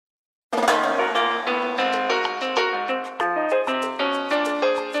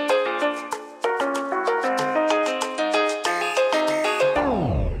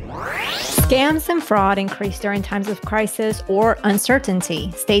Scams and fraud increase during times of crisis or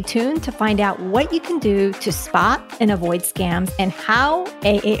uncertainty. Stay tuned to find out what you can do to spot and avoid scams and how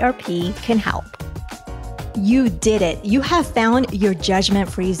AARP can help. You did it. You have found your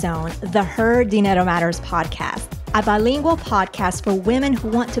judgment-free zone, the Her Dinero Matters podcast, a bilingual podcast for women who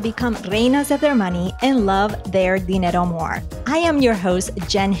want to become reinas of their money and love their dinero more. I am your host,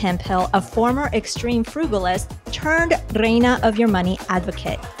 Jen Hemphill, a former extreme frugalist turned reina of your money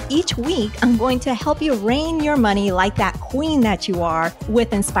advocate. Each week, I'm going to help you reign your money like that queen that you are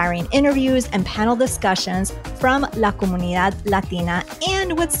with inspiring interviews and panel discussions from La Comunidad Latina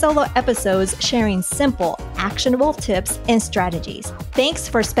and with solo episodes sharing simple, actionable tips and strategies. Thanks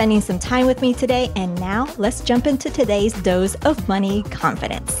for spending some time with me today. And now let's jump into today's dose of money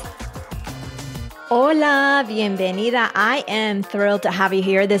confidence. Hola, bienvenida. I am thrilled to have you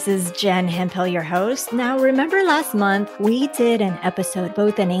here. This is Jen Hemphill, your host. Now, remember last month, we did an episode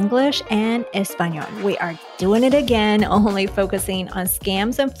both in English and Espanol. We are doing it again, only focusing on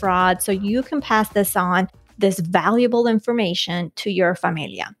scams and fraud so you can pass this valuable information to your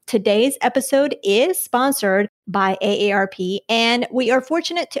familia. Today's episode is sponsored by AARP, and we are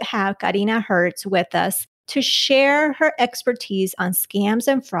fortunate to have Karina Hertz with us to share her expertise on scams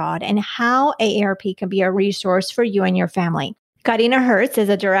and fraud and how AARP can be a resource for you and your family. Karina Hertz is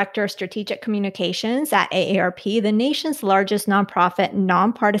a Director of Strategic Communications at AARP, the nation's largest nonprofit,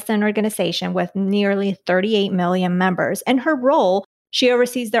 nonpartisan organization with nearly 38 million members. In her role, she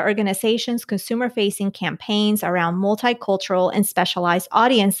oversees the organization's consumer-facing campaigns around multicultural and specialized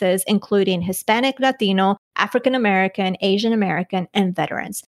audiences, including Hispanic, Latino, African American, Asian American, and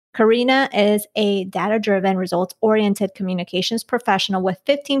veterans. Karina is a data-driven, results-oriented communications professional with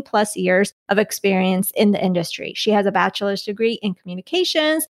 15 plus years of experience in the industry. She has a bachelor's degree in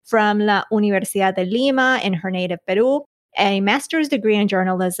communications from La Universidad de Lima in her native Peru, a master's degree in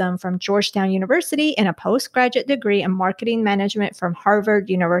journalism from Georgetown University, and a postgraduate degree in marketing management from Harvard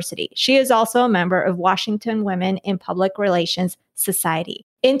University. She is also a member of Washington Women in Public Relations Society.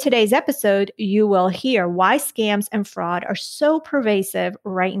 In today's episode, you will hear why scams and fraud are so pervasive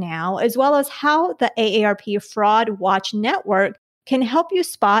right now, as well as how the AARP Fraud Watch Network can help you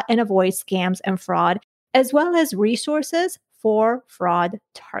spot and avoid scams and fraud, as well as resources for fraud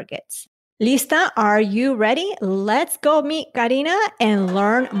targets. Lista, are you ready? Let's go meet Karina and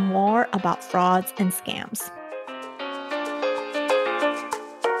learn more about frauds and scams.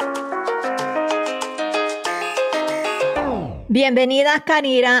 Bienvenida,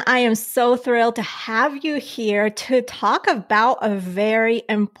 Karina. I am so thrilled to have you here to talk about a very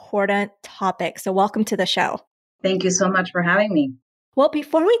important topic. So welcome to the show. Thank you so much for having me. Well,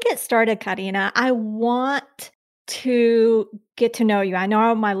 before we get started, Karina, I want to get to know you. I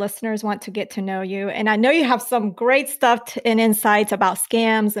know my listeners want to get to know you, and I know you have some great stuff and insights about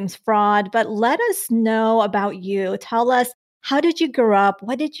scams and fraud, but let us know about you. Tell us, how did you grow up?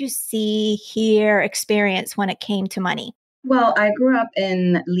 What did you see, hear, experience when it came to money? Well, I grew up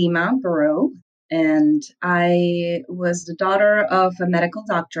in Lima, Peru, and I was the daughter of a medical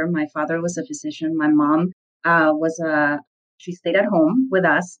doctor. My father was a physician. My mom she stayed at home with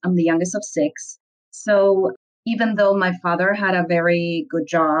us. I'm the youngest of six. So even though my father had a very good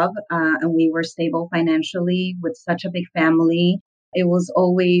job and we were stable financially with such a big family, it was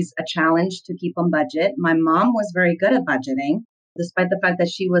always a challenge to keep on budget. My mom was very good at budgeting. Despite the fact that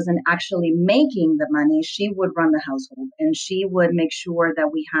she wasn't actually making the money, she would run the household and she would make sure that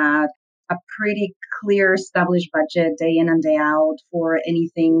we had a pretty clear established budget day in and day out for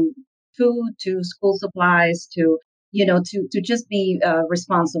anything, food to school supplies to just be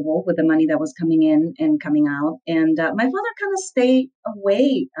responsible with the money that was coming in and coming out. And my father kind of stayed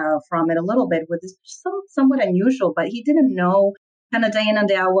away from it a little bit, with this somewhat unusual, but he didn't know kind of day in and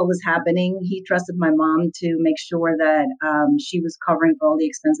day out what was happening. He trusted my mom to make sure that she was covering for all the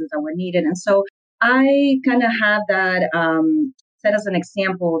expenses that were needed. And so I kind of had that set as an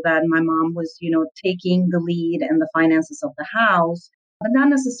example that my mom was, taking the lead in the finances of the house, but not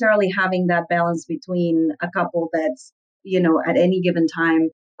necessarily having that balance between a couple that's, at any given time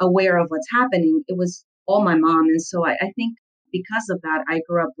aware of what's happening. It was all my mom. And so I think because of that, I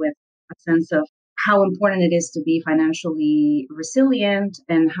grew up with a sense of how important it is to be financially resilient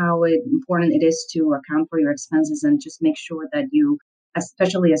and how important it is to account for your expenses and just make sure that you,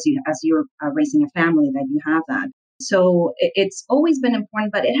 especially as you're raising a family, that you have that. So it's always been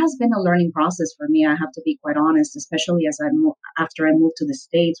important, but it has been a learning process for me. I have to be quite honest, especially after I moved to the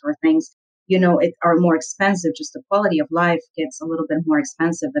States where things, are more expensive. Just the quality of life gets a little bit more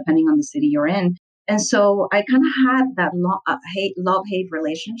expensive depending on the city you're in. And so I kind of had that love-hate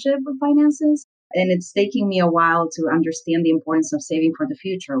relationship with finances. And it's taking me a while to understand the importance of saving for the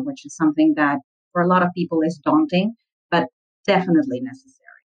future, which is something that for a lot of people is daunting, but definitely necessary.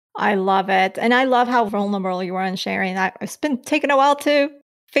 I love it. And I love how vulnerable you are in sharing that. It's been taking a while to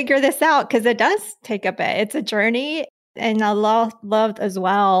figure this out because it does take a bit. It's a journey. And I loved as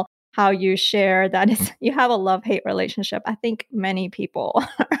well how you share that you have a love-hate relationship. I think many people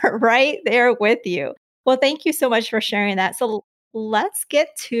are right there with you. Well, thank you so much for sharing that. So let's get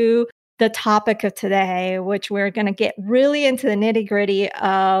to the topic of today, which we're going to get really into the nitty-gritty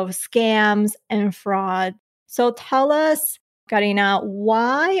of scams and fraud. So tell us, Karina,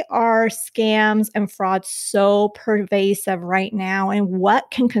 why are scams and frauds so pervasive right now? And what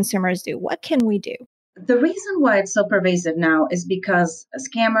can consumers do? What can we do? The reason why it's so pervasive now is because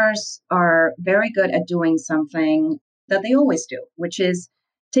scammers are very good at doing something that they always do, which is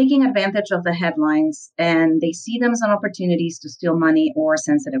taking advantage of the headlines, and they see them as an opportunities to steal money or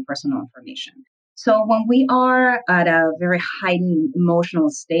sensitive personal information. So when we are at a very heightened emotional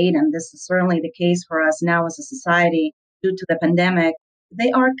state, and this is certainly the case for us now as a society due to the pandemic,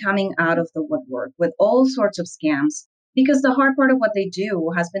 they are coming out of the woodwork with all sorts of scams because the hard part of what they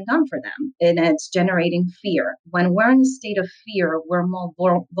do has been done for them, and it's generating fear. When we're in a state of fear, we're more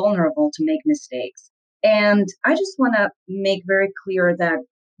vulnerable to make mistakes. And I just want to make very clear that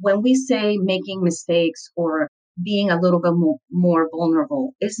when we say making mistakes or being a little bit more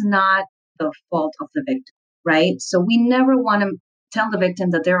vulnerable is not the fault of the victim, right? So we never want to tell the victim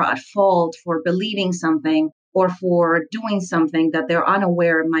that they're at fault for believing something or for doing something that they're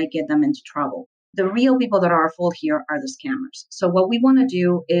unaware might get them into trouble. The real people that are at fault here are the scammers. So what we want to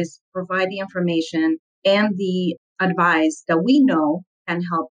do is provide the information and the advice that we know can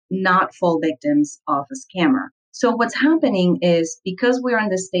help not fall victims of a scammer. So what's happening is because we're in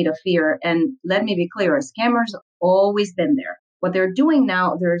this state of fear, and let me be clear, scammers always been there. What they're doing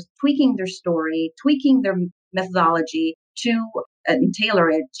now, they're tweaking their story, tweaking their methodology to tailor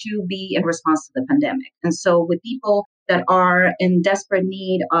it to be in response to the pandemic. And so with people that are in desperate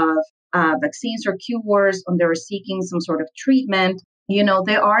need of vaccines or cures, and they're seeking some sort of treatment, they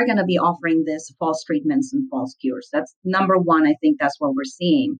are going to be offering this false treatments and false cures. That's number one. I think that's what we're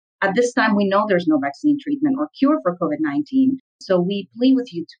seeing. At this time, we know there's no vaccine, treatment, or cure for COVID-19. So we plead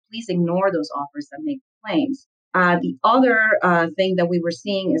with you to please ignore those offers that make claims. The other thing that we were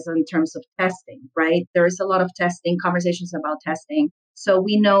seeing is in terms of testing, right? There is a lot of testing, conversations about testing. So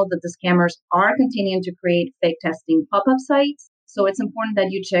we know that the scammers are continuing to create fake testing pop-up sites. So it's important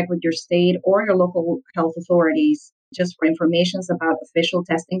that you check with your state or your local health authorities just for information about official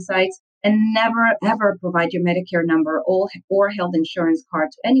testing sites, and never, ever provide your Medicare number or health insurance card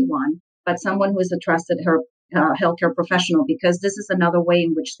to anyone, but someone who is a trusted healthcare professional, because this is another way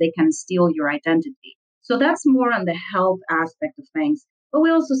in which they can steal your identity. So that's more on the health aspect of things. But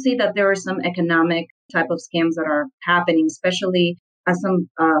we also see that there are some economic type of scams that are happening, especially as some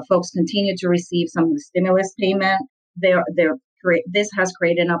folks continue to receive some of the stimulus payment. This has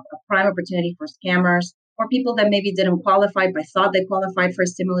created a prime opportunity for scammers or people that maybe didn't qualify but thought they qualified for a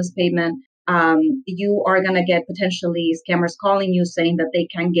stimulus payment. You are going to get potentially scammers calling you saying that they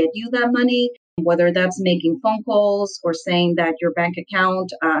can get you that money, whether that's making phone calls or saying that your bank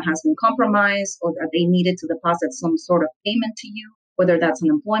account has been compromised or that they needed to deposit some sort of payment to you, whether that's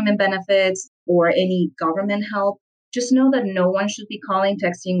unemployment benefits or any government help. Just know that no one should be calling,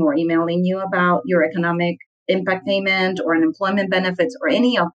 texting, or emailing you about your economic impact payment or unemployment benefits or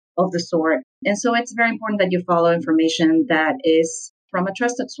any of the sort. And so it's very important that you follow information that is from a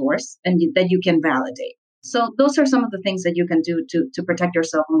trusted source and that you can validate. So those are some of the things that you can do to protect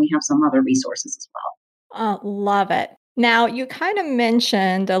yourself, and we have some other resources as well. Love it. Now, you kind of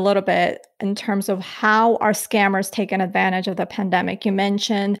mentioned a little bit in terms of how are scammers taking advantage of the pandemic. You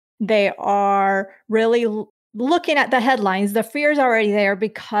mentioned they are really looking at the headlines. The fear is already there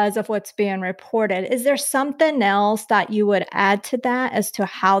because of what's being reported. Is there something else that you would add to that as to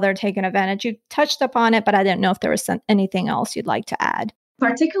how they're taking advantage? You touched upon it, but I didn't know if there was anything else you'd like to add.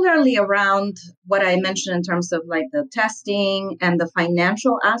 Particularly around what I mentioned in terms of like the testing and the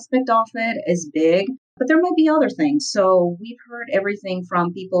financial aspect of it is big, but there might be other things. So we've heard everything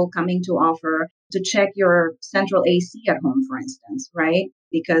from people coming to offer to check your central AC at home, for instance, right?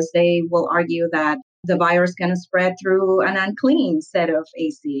 Because they will argue that the virus can spread through an unclean set of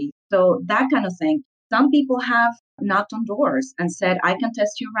AC. So that kind of thing. Some people have knocked on doors and said, I can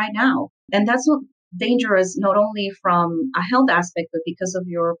test you right now. And that's what dangerous, not only from a health aspect, but because of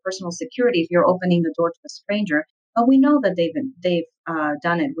your personal security if you're opening the door to a stranger. But we know that they've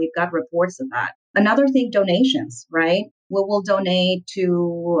done it. We've got reports of that. Another thing, donations, right? We will donate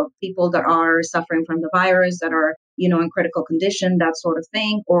to people that are suffering from the virus, that are in critical condition, that sort of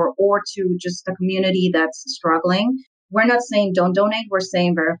thing, or to just a community that's struggling. We're not saying don't donate. We're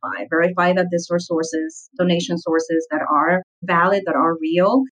saying verify that these are sources, donation sources that are valid, that are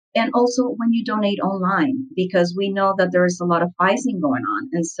real. And also when you donate online, because we know that there is a lot of icing going on.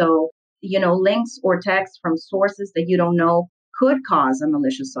 And so, links or text from sources that you don't know could cause a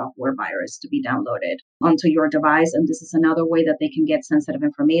malicious software virus to be downloaded onto your device. And this is another way that they can get sensitive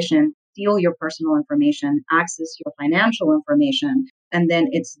information, steal your personal information, access your financial information. And then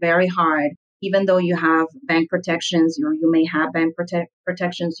it's very hard, even though you have bank protections or you may have bank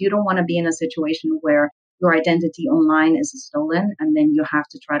protections, you don't want to be in a situation where your identity online is stolen and then you have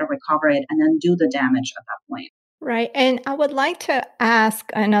to try to recover it and then do the damage at that point. Right. And I would like to ask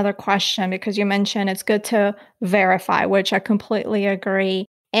another question because you mentioned it's good to verify, which I completely agree.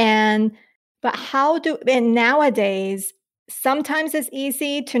 But and nowadays, sometimes it's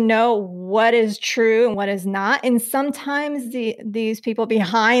easy to know what is true and what is not. And sometimes these people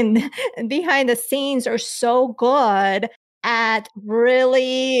behind the scenes are so good at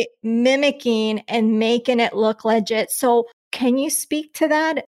really mimicking and making it look legit. So can you speak to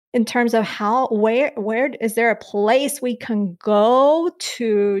that? In terms of where is there a place we can go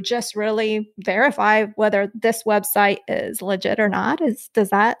to just really verify whether this website is legit or not? Does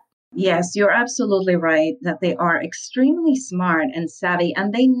that? Yes, you're absolutely right that they are extremely smart and savvy,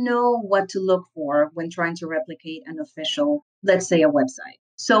 and they know what to look for when trying to replicate an official, let's say, a website.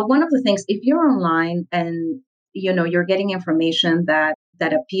 So one of the things, if you're online and you're getting information that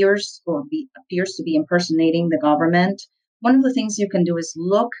appears to be impersonating the government, one of the things you can do is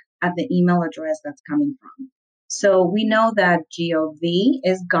look at the email address that's coming from. So we know that .gov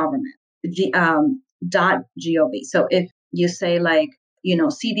is government, .gov. So if you say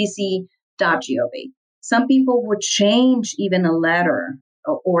cdc.gov, some people would change even a letter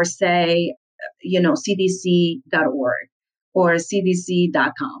or say, cdc.org or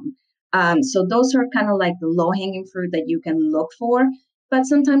cdc.com. So those are kind of like the low-hanging fruit that you can look for. But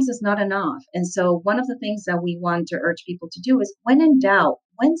sometimes it's not enough. And so one of the things that we want to urge people to do is when in doubt,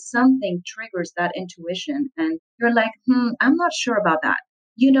 when something triggers that intuition and you're like, I'm not sure about that,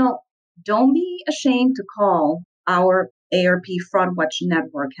 don't be ashamed to call our AARP Fraud Watch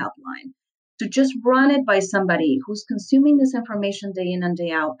Network helpline, to just run it by somebody who's consuming this information day in and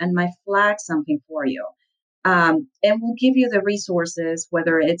day out and might flag something for you. And we'll give you the resources,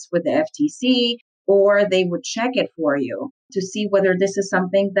 whether it's with the FTC or they would check it for you to see whether this is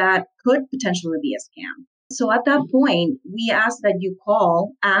something that could potentially be a scam. So at that point, we ask that you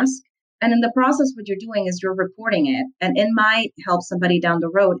call, ask, and in the process, what you're doing is you're reporting it. And it might help somebody down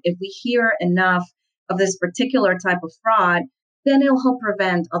the road. If we hear enough of this particular type of fraud, then it'll help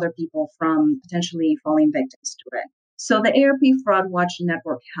prevent other people from potentially falling victims to it. So the AARP Fraud Watch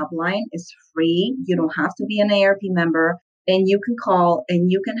Network helpline is free. You don't have to be an AARP member, and you can call and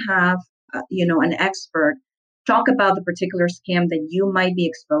you can have an expert talk about the particular scam that you might be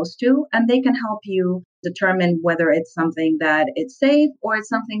exposed to, and they can help you determine whether it's something that it's safe or it's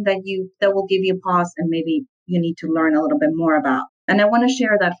something that will give you pause and maybe you need to learn a little bit more about. And I want to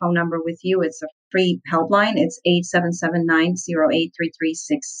share that phone number with you. It's a free helpline. It's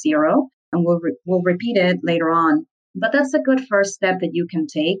 877-908-3360, and we'll repeat it later on. But that's a good first step that you can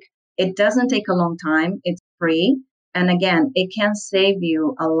take. It doesn't take a long time. It's free. And again, it can save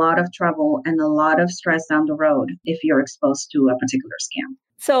you a lot of trouble and a lot of stress down the road if you're exposed to a particular scam.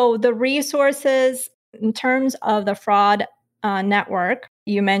 So the resources in terms of the fraud network,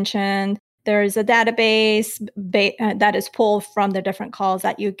 you mentioned there's a database that is pulled from the different calls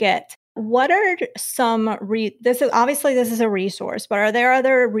that you get. What are some, this is a resource, but are there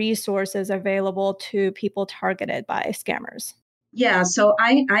other resources available to people targeted by scammers? Yeah, so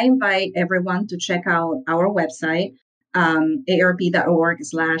I invite everyone to check out our website,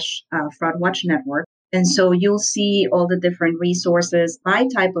 aarp.org/fraudwatch network. And so you'll see all the different resources by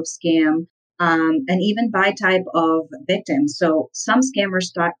type of scam, and even by type of victim. So some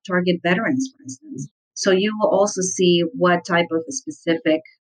scammers target veterans, for instance. So you will also see what type of specific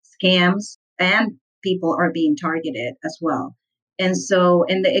scams and people are being targeted as well. And so,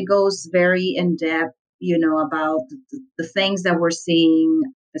 it goes very in depth, about the things that we're seeing,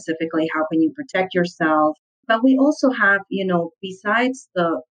 specifically, how can you protect yourself? But we also have, besides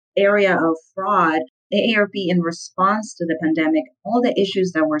the area of fraud, AARP in response to the pandemic, all the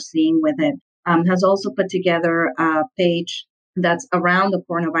issues that we're seeing with it, has also put together a page that's around the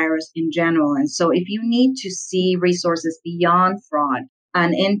coronavirus in general. And so if you need to see resources beyond fraud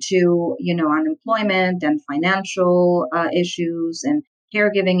and into, unemployment and financial issues and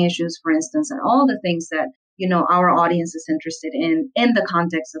caregiving issues, for instance, and all the things that, our audience is interested in the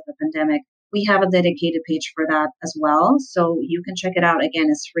context of the pandemic, We have a dedicated page for that as well. So you can check it out. Again,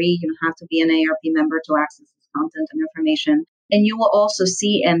 it's free. You don't have to be an AARP member to access this content and information. And you will also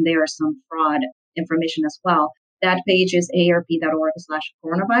see in there some fraud information as well. That page is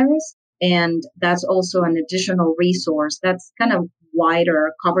aarp.org/coronavirus. And that's also an additional resource that's kind of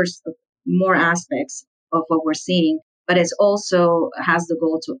wider, covers more aspects of what we're seeing, but it also has the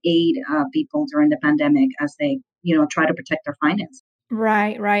goal to aid people during the pandemic as they, try to protect their finances.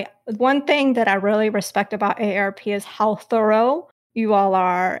 Right, right. One thing that I really respect about AARP is how thorough you all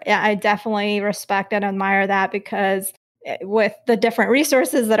are. Yeah, I definitely respect and admire that because with the different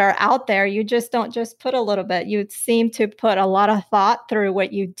resources that are out there, you just don't just put a little bit. You seem to put a lot of thought through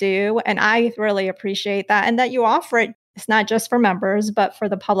what you do. And I really appreciate that. And that you offer it. It's not just for members, but for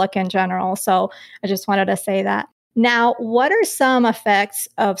the public in general. So I just wanted to say that. Now, what are some effects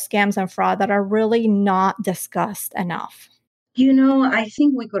of scams and fraud that are really not discussed enough? I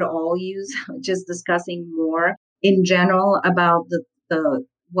think we could all use just discussing more in general about the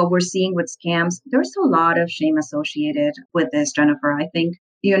what we're seeing with scams. There's a lot of shame associated with this, Jennifer. I think,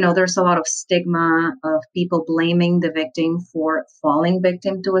 there's a lot of stigma of people blaming the victim for falling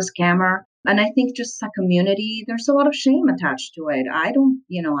victim to a scammer. And I think just a community, there's a lot of shame attached to it. I don't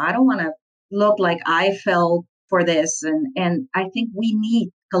want to look like I fell for this. And I think we need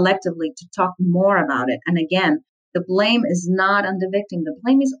collectively to talk more about it. And again, the blame is not on the victim. The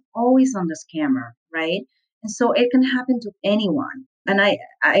blame is always on the scammer, right? And so it can happen to anyone. And I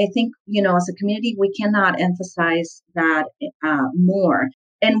think, as a community, we cannot emphasize that more.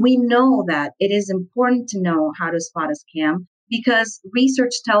 And we know that it is important to know how to spot a scam because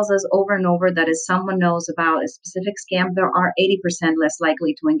research tells us over and over that if someone knows about a specific scam, there are 80% less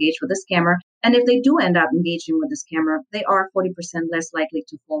likely to engage with a scammer. And if they do end up engaging with the scammer, they are 40% less likely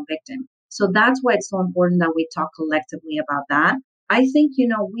to fall victim. So that's why it's so important that we talk collectively about that. I think,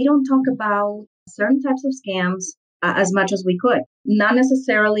 we don't talk about certain types of scams as much as we could. Not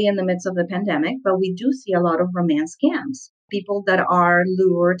necessarily in the midst of the pandemic, but we do see a lot of romance scams. People that are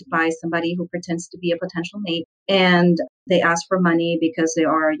lured by somebody who pretends to be a potential mate and they ask for money because they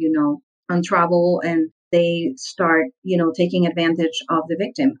are, on travel and they start, taking advantage of the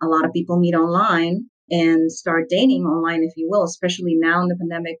victim. A lot of people meet online and start dating online, if you will, especially now in the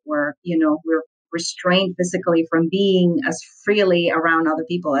pandemic where, we're restrained physically from being as freely around other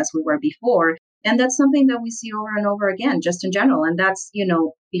people as we were before. And that's something that we see over and over again, just in general. And that's,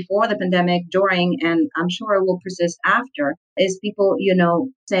 before the pandemic, during, and I'm sure it will persist after, is people,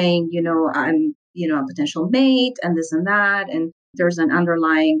 saying, I'm, a potential mate and this and that. And there's an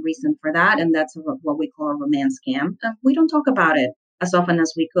underlying reason for that. And that's what we call a romance scam. And we don't talk about it as often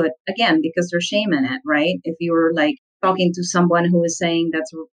as we could, again, because there's shame in it, right? If you're like talking to someone who is saying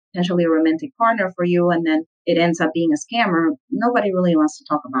that's potentially a romantic partner for you and then it ends up being a scammer, nobody really wants to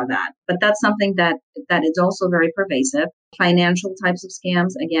talk about that. But that's something that is also very pervasive. Financial types of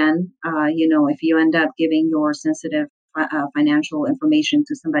scams, again, if you end up giving your sensitive financial information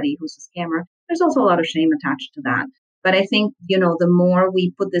to somebody who's a scammer, there's also a lot of shame attached to that. But I think, the more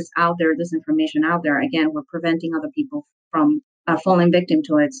we put this out there, this information out there, again, we're preventing other people from falling victim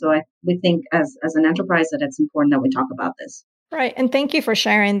to it. So we think as an enterprise that it's important that we talk about this. Right. And thank you for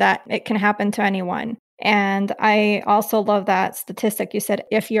sharing that it can happen to anyone. And I also love that statistic. You said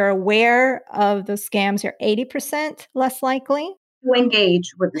if you're aware of the scams, you're 80% less likely to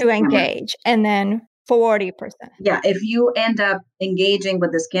engage with the to scammer. engage, and then 40%. Yeah. If you end up engaging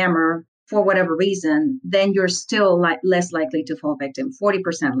with the scammer for whatever reason, then you're still less likely to fall victim, 40%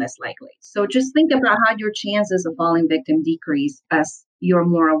 less likely. So just think about how your chances of falling victim decrease as you're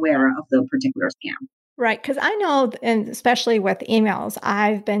more aware of the particular scam. Right. Because I know, and especially with emails,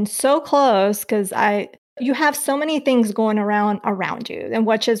 I've been so close because you have so many things going around you. And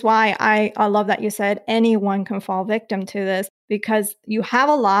which is why I love that you said anyone can fall victim to this because you have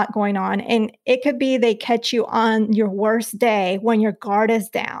a lot going on. And it could be they catch you on your worst day when your guard is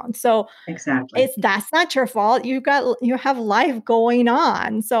down. So exactly, that's not your fault. You have life going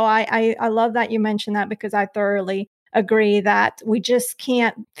on. So I love that you mentioned that because I thoroughly agree that we just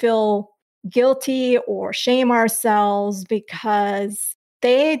can't feel guilty or shame ourselves because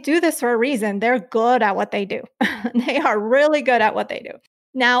they do this for a reason. They're good at what they do. They are really good at what they do.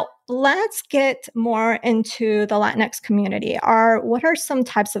 Now, let's get more into the Latinx community. What are some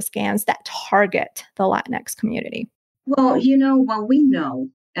types of scams that target the Latinx community? Well, what we know,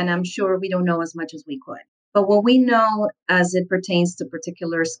 and I'm sure we don't know as much as we could, but what we know as it pertains to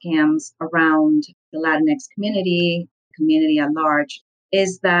particular scams around the Latinx community at large,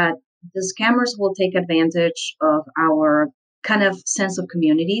 is that the scammers will take advantage of our kind of sense of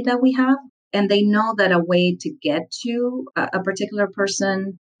community that we have. And they know that a way to get to a particular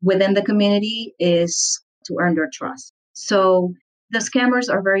person within the community is to earn their trust. So the scammers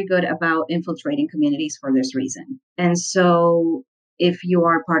are very good about infiltrating communities for this reason. And so if you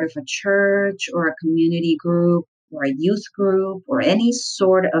are part of a church or a community group or a youth group or any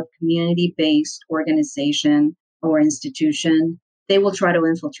sort of community based organization or institution, they will try to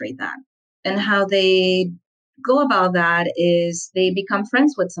infiltrate that. And how they go about that is they become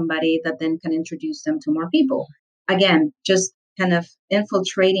friends with somebody that then can introduce them to more people. Again, just kind of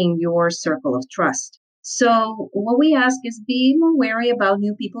infiltrating your circle of trust. So what we ask is be more wary about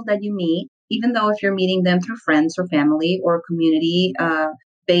new people that you meet, even though if you're meeting them through friends or family or community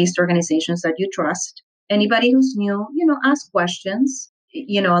based organizations that you trust. Anybody who's new, ask questions.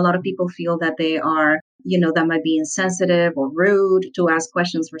 A lot of people feel that they are, that might be insensitive or rude to ask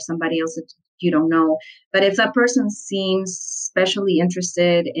questions for somebody else that you don't know. But if that person seems especially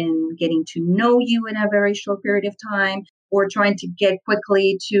interested in getting to know you in a very short period of time, or trying to get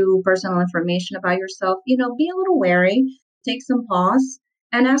quickly to personal information about yourself, be a little wary, take some pause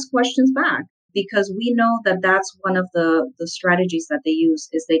and ask questions back, because we know that that's one of the strategies that they use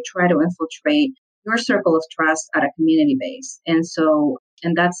is they try to infiltrate your circle of trust at a community base. And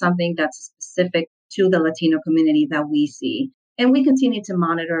that's something that's specific to the Latino community that we see. And we continue to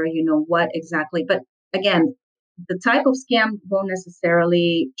monitor, what exactly, but again, the type of scam won't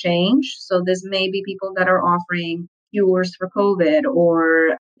necessarily change. So this may be people that are offering cures for COVID,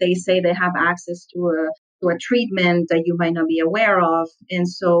 or they say they have access to a treatment that you might not be aware of. And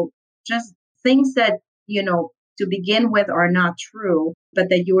so just things that, to begin with are not true, but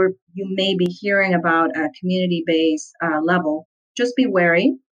that you may be hearing about a community-based level. Just be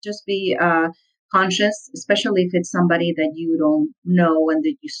wary, just be conscious, especially if it's somebody that you don't know and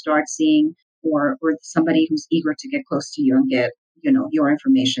that you start seeing, or somebody who's eager to get close to you and get your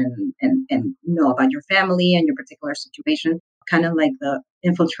information and know about your family and your particular situation. Kind of like the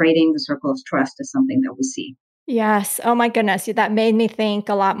infiltrating the circle of trust is something that we see. Yes. Oh my goodness. That made me think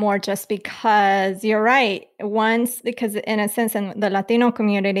a lot more, just because you're right. Because in a sense, in the Latino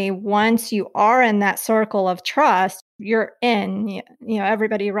community, once you are in that circle of trust, you're in.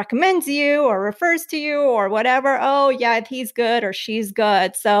 Everybody recommends you or refers to you or whatever. Oh, yeah, he's good or she's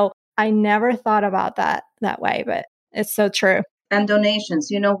good. So I never thought about that way, but it's so true. And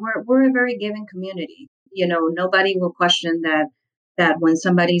donations, we're a very giving community. Nobody will question that when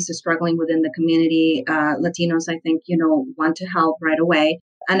somebody's struggling within the community. Latinos, I think, want to help right away.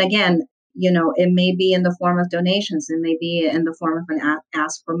 And again, it may be in the form of donations. It may be in the form of an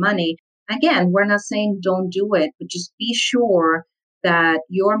ask for money. Again, we're not saying don't do it, but just be sure that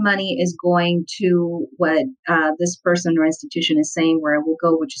your money is going to what this person or institution is saying where it will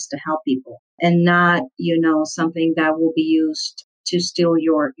go, which is to help people, and not, something that will be used to steal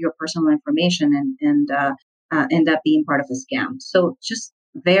your personal information and end up being part of a scam. So just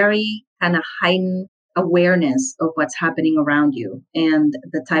very kind of heightened awareness of what's happening around you and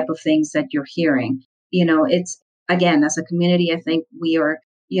the type of things that you're hearing. It's, again, as a community, I think we are,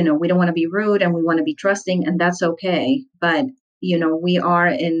 we don't want to be rude and we want to be trusting, and that's okay. But, we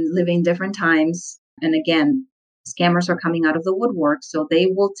are living different times. And again, scammers are coming out of the woodwork, so they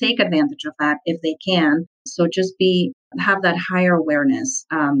will take advantage of that if they can. So just have that higher awareness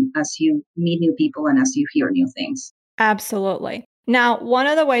as you meet new people and as you hear new things. Absolutely. Now, one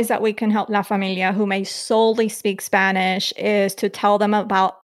of the ways that we can help La Familia who may solely speak Spanish is to tell them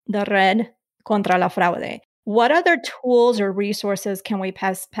about the Red contra la Fraude. What other tools or resources can we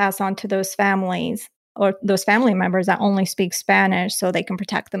pass on to those families or those family members that only speak Spanish so they can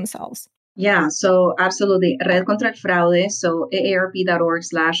protect themselves? Yeah, so absolutely. Red contra el Fraude, so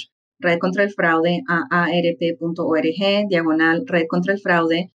aarp.org/Red contra el Fraude, aarp.org, diagonal Red contra el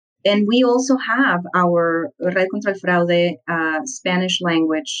Fraude. And we also have our Red contra el Fraude Spanish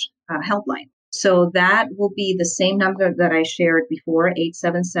language helpline. So that will be the same number that I shared before,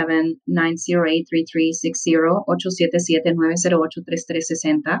 877-908-3360,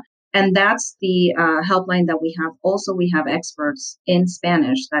 877-908-3360. And that's the helpline that we have. Also, we have experts in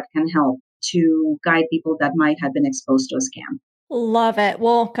Spanish that can help to guide people that might have been exposed to a scam. Love it.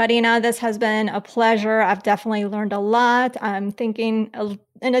 Well, Karina, this has been a pleasure. I've definitely learned a lot. I'm thinking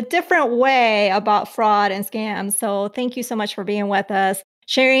in a different way about fraud and scams. So thank you so much for being with us,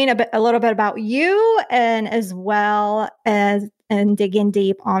 sharing a little bit about you, and as well as and digging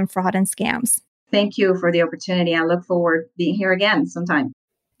deep on fraud and scams. Thank you for the opportunity. I look forward to being here again sometime.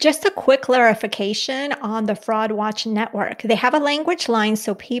 Just a quick clarification on the Fraud Watch Network. They have a language line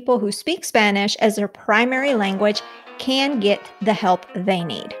so people who speak Spanish as their primary language can get the help they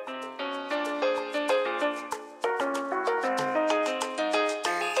need.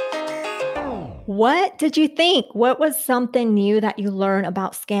 What did you think? What was something new that you learned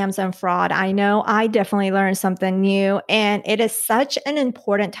about scams and fraud? I know I definitely learned something new, and it is such an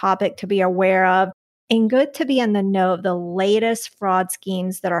important topic to be aware of and good to be in the know of the latest fraud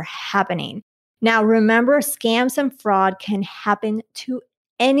schemes that are happening. Now, remember, scams and fraud can happen to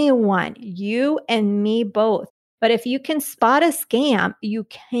anyone, you and me both. But if you can spot a scam, you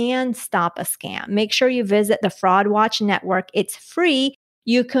can stop a scam. Make sure you visit the Fraud Watch Network. It's free.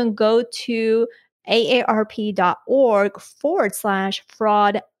 You can go to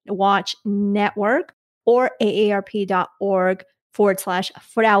aarp.org/fraud watch network or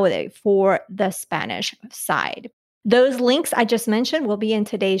aarp.org/fraude for the Spanish side. Those links I just mentioned will be in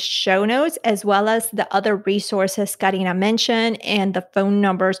today's show notes, as well as the other resources Karina mentioned and the phone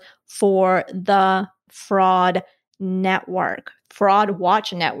numbers for the fraud network, Fraud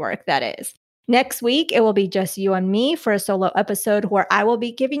Watch Network, that is. Next week, it will be just you and me for a solo episode where I will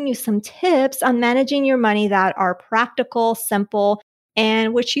be giving you some tips on managing your money that are practical, simple,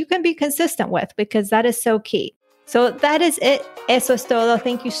 and which you can be consistent with because that is so key. So that is it. Eso es todo.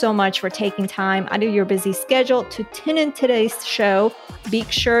 Thank you so much for taking time out of your busy schedule to tune in today's show. Be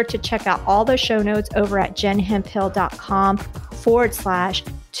sure to check out all the show notes over at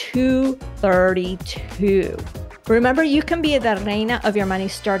jenhemphill.com/232. Remember, you can be the reina of your money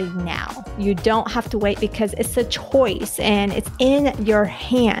starting now. You don't have to wait because it's a choice and it's in your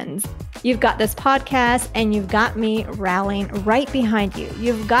hands. You've got this podcast and you've got me rallying right behind you.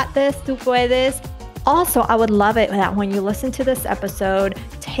 You've got this, tú puedes. Also, I would love it that when you listen to this episode,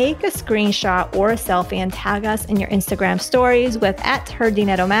 take a screenshot or a selfie and tag us in your Instagram stories with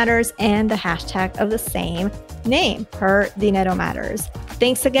 @HerDineroMatters and the hashtag of the same name, HerDineroMatters.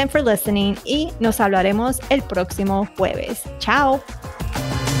 Thanks again for listening y nos hablaremos el próximo jueves. Chao.